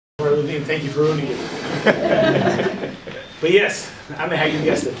Levine, thank you for ruining it. But yes, I don't know how you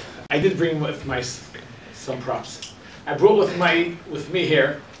guessed it. I did bring with my some props. I brought with me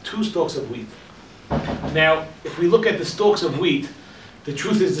here 2 stalks of wheat. Now, if we look at the stalks of wheat, the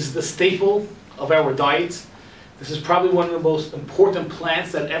truth is this is the staple of our diets. This is probably one of the most important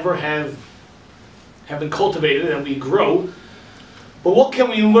plants that ever have been cultivated and we grow. But what can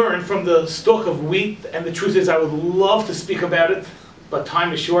we learn from the stalk of wheat? And the truth is I would love to speak about it, but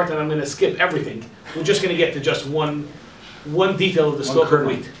time is short and I'm going to skip everything. We're just going to get to just one detail of the stalk of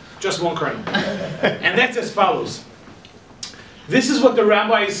wheat. Just one kernel. And that's as follows. This is what the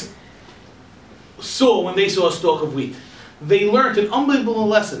rabbis saw when they saw a stalk of wheat. They learned an unbelievable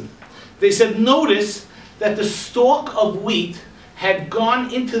lesson. They said, notice that the stalk of wheat had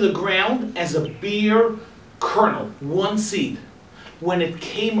gone into the ground as a bare kernel, one seed. When it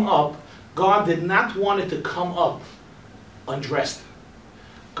came up, God did not want it to come up undressed.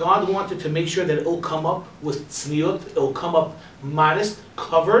 God wanted to make sure that it will come up with tzniut, it will come up modest,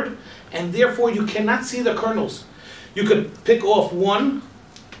 covered, and therefore you cannot see the kernels. You could pick off one,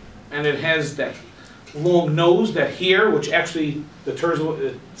 and it has that long nose, that hair, which actually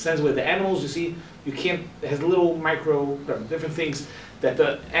sends away the animals. You see, you can't, it has little micro, different things that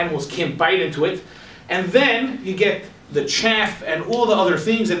the animals can't bite into it. And then you get the chaff and all the other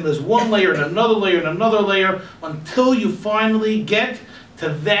things, and there's one layer and another layer and another layer until you finally get to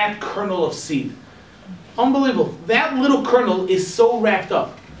that kernel of seed. Unbelievable. That little kernel is so wrapped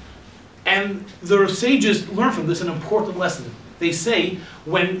up. And the sages learn from this an important lesson. They say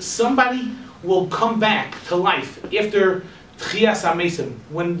when somebody will come back to life after Tchias HaMesim,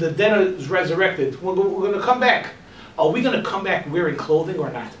 when the dead is resurrected, we're going to come back. Are we going to come back wearing clothing or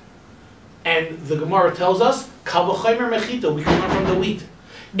not? And the Gemara tells us, Kal v'chomer mechita, we can learn from the wheat.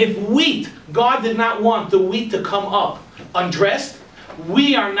 If wheat, God did not want the wheat to come up undressed,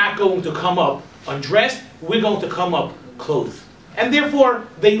 we are not going to come up undressed, we're going to come up clothed. And therefore,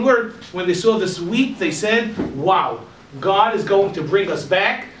 they learned, when they saw this wheat, they said, wow, God is going to bring us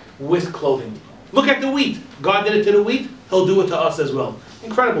back with clothing. Look at the wheat. God did it to the wheat, He'll do it to us as well.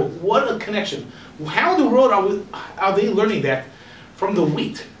 Incredible. What a connection. How in the world are they learning that from the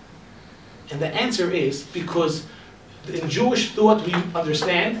wheat? And the answer is because in Jewish thought we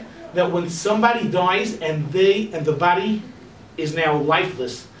understand that when somebody dies and the body is now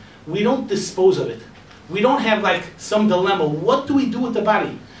lifeless, we don't dispose of it. We don't have like some dilemma. What do we do with the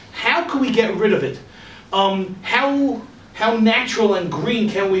body? How can we get rid of it? How natural and green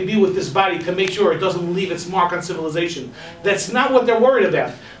can we be with this body to make sure it doesn't leave its mark on civilization? That's not what they're worried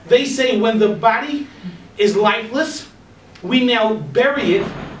about. They say when the body is lifeless, we now bury it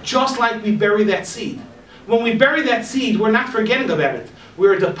just like we bury that seed. When we bury that seed, we're not forgetting about it.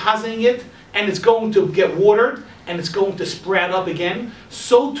 We're depositing it, and it's going to get watered, and it's going to sprout up again.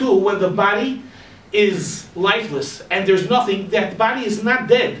 So too, when the body is lifeless, and there's nothing, that body is not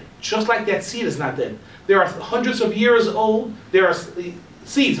dead, just like that seed is not dead. There are hundreds of years old, there are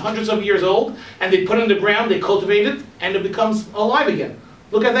seeds hundreds of years old, and they put it in the ground, they cultivate it, and it becomes alive again.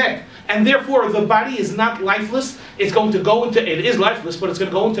 Look at that. And therefore, the body is not lifeless. It's going to go into, it is lifeless, but it's going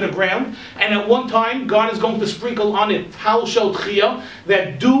to go into the ground. And at one time, God is going to sprinkle on it, Tal Shel Tchiyah,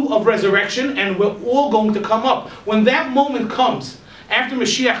 that dew of resurrection, and we're all going to come up. When that moment comes, after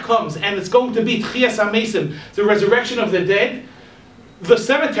Mashiach comes, and it's going to be Tchias HaMesim, the resurrection of the dead, the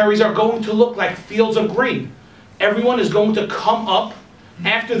cemeteries are going to look like fields of grain. Everyone is going to come up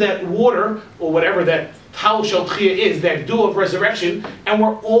after that water, or whatever that Tal Shel Tchiyah is, that dew of resurrection, and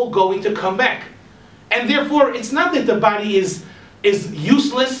we're all going to come back. And therefore, it's not that the body is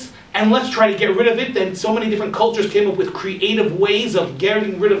useless, and let's try to get rid of it, and so many different cultures came up with creative ways of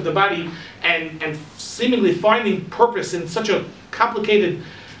getting rid of the body, and seemingly finding purpose in such a complicated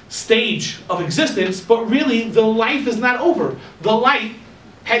stage of existence, but really, the life is not over. The life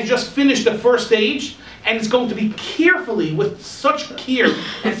has just finished the first stage, and it's going to be carefully, with such care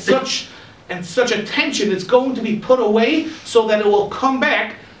and such attention, it's going to be put away so that it will come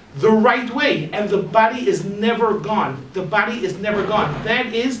back the right way. And the body is never gone. The body is never gone. That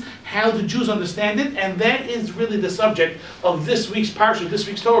is how the Jews understand it, and that is really the subject of this week's parsha, this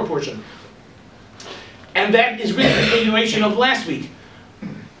week's Torah portion. And that is really the continuation of last week.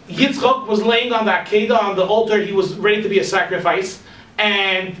 Yitzchak was laying on the Akedah, on the altar. He was ready to be a sacrifice,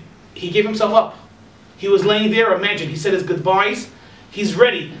 and he gave himself up. He was laying there, imagine, he said his goodbyes. He's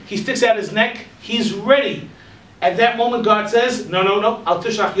ready. He sticks out his neck. He's ready. At that moment, God says, no, no, no. Al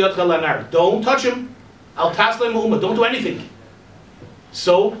tishlach yadcha lanar. Don't touch him. Al tasle mu'uma. Don't do anything.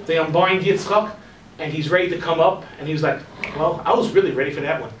 So they unbind Yitzchak, and he's ready to come up. And he was like, well, I was really ready for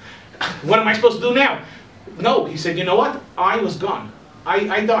that one. What am I supposed to do now? No, he said, you know what? I was gone.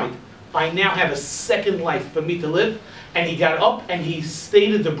 I died. I now have a second life for me to live. And he got up and he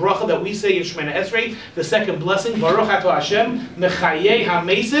stated the bracha that we say in Shemona Esrei, the second blessing, Baruch Atah Hashem, Mechayei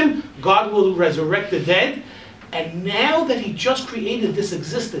HaMesim, God will resurrect the dead. And now that he just created this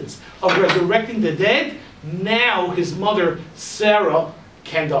existence of resurrecting the dead, now his mother, Sarah,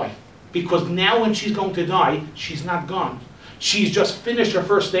 can die. Because now when she's going to die, she's not gone. She's just finished her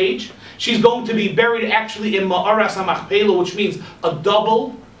first stage. She's going to be buried actually in Ma'aras HaMachpelah, which means a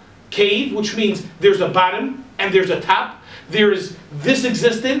double cave, which means there's a bottom and there's a top. There's this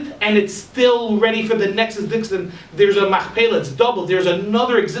existent and it's still ready for the next existent. There's a Machpelah, it's double. There's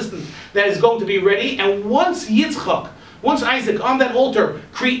another existence that is going to be ready. And once Isaac on that altar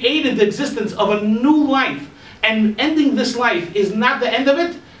created the existence of a new life, and ending this life is not the end of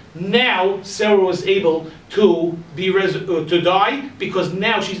it, now Sarah was able to to die, because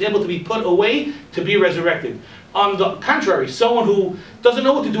now she's able to be put away to be resurrected. On the contrary, someone who doesn't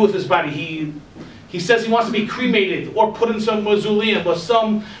know what to do with his body, he says he wants to be cremated or put in some mausoleum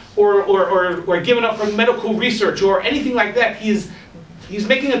or or given up for medical research or anything like that. He's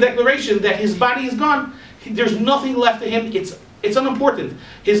making a declaration that his body is gone. There's nothing left to him. It's unimportant.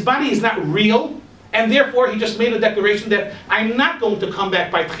 His body is not real. And therefore, he just made a declaration that I'm not going to come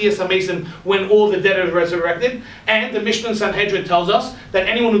back by Tchias HaMesim when all the dead are resurrected. And the Mishnah in Sanhedrin tells us that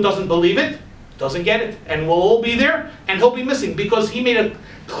anyone who doesn't believe it doesn't get it. And we'll all be there, and he'll be missing, because he made a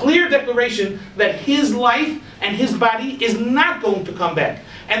clear declaration that his life and his body is not going to come back.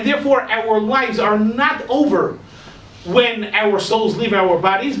 And therefore, our lives are not over when our souls leave our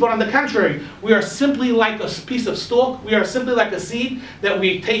bodies, but on the contrary, we are simply like a piece of stalk. We are simply like a seed that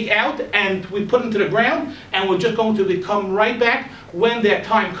we take out and we put into the ground, and we're just going to come right back when that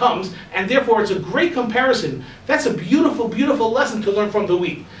time comes. And therefore, it's a great comparison. That's a beautiful, beautiful lesson to learn from the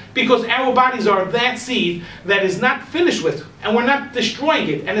wheat, because our bodies are that seed that is not finished with, and we're not destroying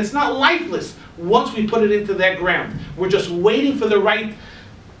it, and it's not lifeless once we put it into that ground. We're just waiting for the right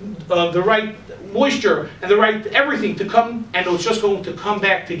moisture and the right everything to come, and it's just going to come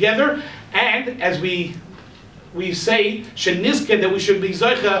back together. And as we say, Shenizke, that we should be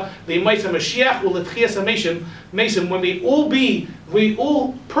Zoicha, the Maisa Mashiach, will Tchias HaMesim, when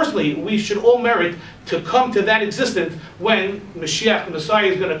we should all merit to come to that existence when Mashiach, the Messiah,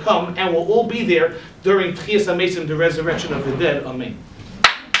 is going to come, and we'll all be there during Tchias HaMesim, the resurrection of the dead. Amen.